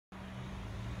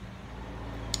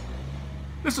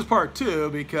This is part two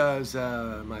because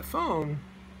my phone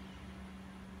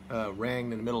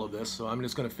rang in the middle of this, so I'm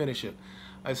just going to finish it.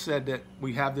 I said that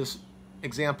we have this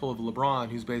example of Lebron,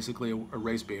 who's basically a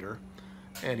race baiter,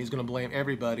 and he's going to blame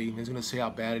everybody. He's going to say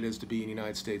how bad it is to be in the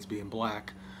United States being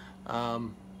black,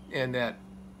 and that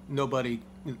nobody,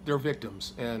 they're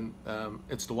victims, and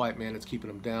it's the white man that's keeping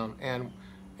them down. And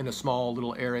in a small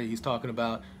little area he's talking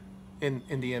about, in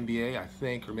the NBA, I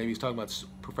think, or maybe he's talking about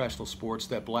professional sports,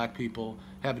 that black people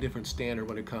have a different standard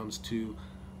when it comes to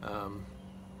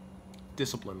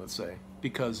discipline, let's say,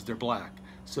 because they're black.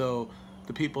 So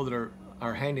the people that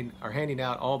are handing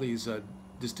out all these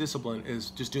this discipline is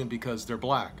just doing it because they're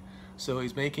black. So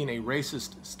he's making a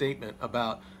racist statement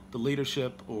about the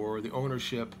leadership or the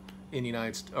ownership in the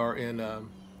United States, or in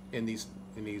these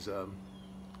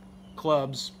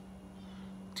clubs,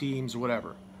 teams, or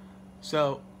whatever.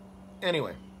 So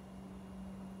anyway,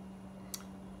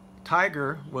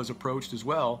 Tiger was approached as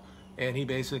well, and he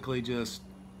basically just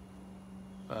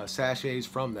sachets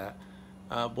from that.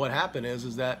 What happened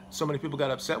is that so many people got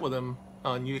upset with him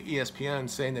on ESPN,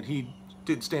 saying that he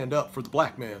didn't stand up for the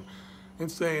black man,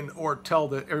 and saying, or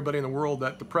tell everybody in the world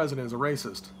that the president is a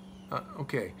racist.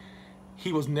 Okay,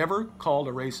 he was never called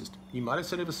a racist. You might have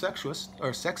said he was sexist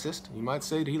or sexist. You might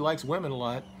say that he likes women a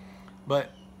lot,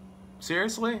 but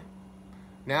seriously,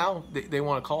 now they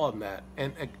want to call him that.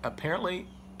 And apparently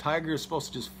Tiger is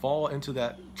supposed to just fall into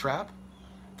that trap.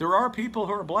 There are people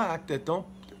who are black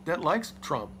that likes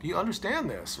Trump. You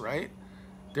understand this, right?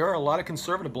 There are a lot of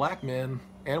conservative black men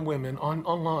and women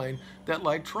online that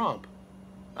like Trump.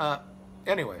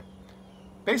 Anyway,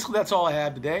 basically that's all I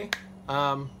have today.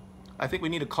 I think we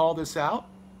need to call this out.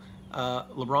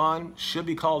 LeBron should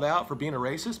be called out for being a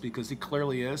racist, because he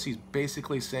clearly is. He's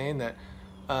basically saying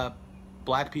that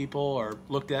black people are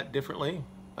looked at differently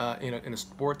in a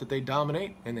sport that they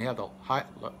dominate, and they have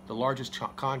the largest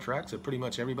contracts of pretty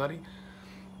much everybody.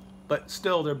 But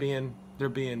still, they're being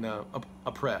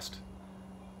oppressed.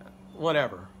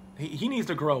 Whatever. He needs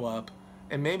to grow up,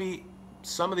 and maybe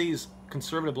some of these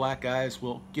conservative black guys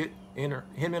will get him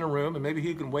in a room, and maybe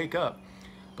he can wake up.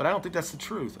 But I don't think that's the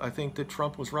truth. I think that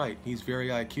Trump was right. He's very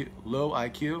low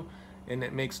IQ, and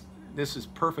this is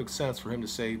perfect sense for him to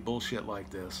say bullshit like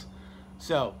this.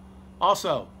 So,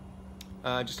 also,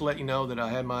 just to let you know that I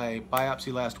had my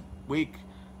biopsy last week,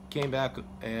 came back,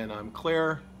 and I'm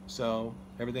clear, so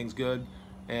everything's good,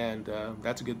 and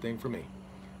that's a good thing for me.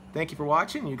 Thank you for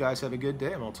watching. You guys have a good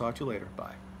day, and I'll talk to you later.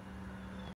 Bye.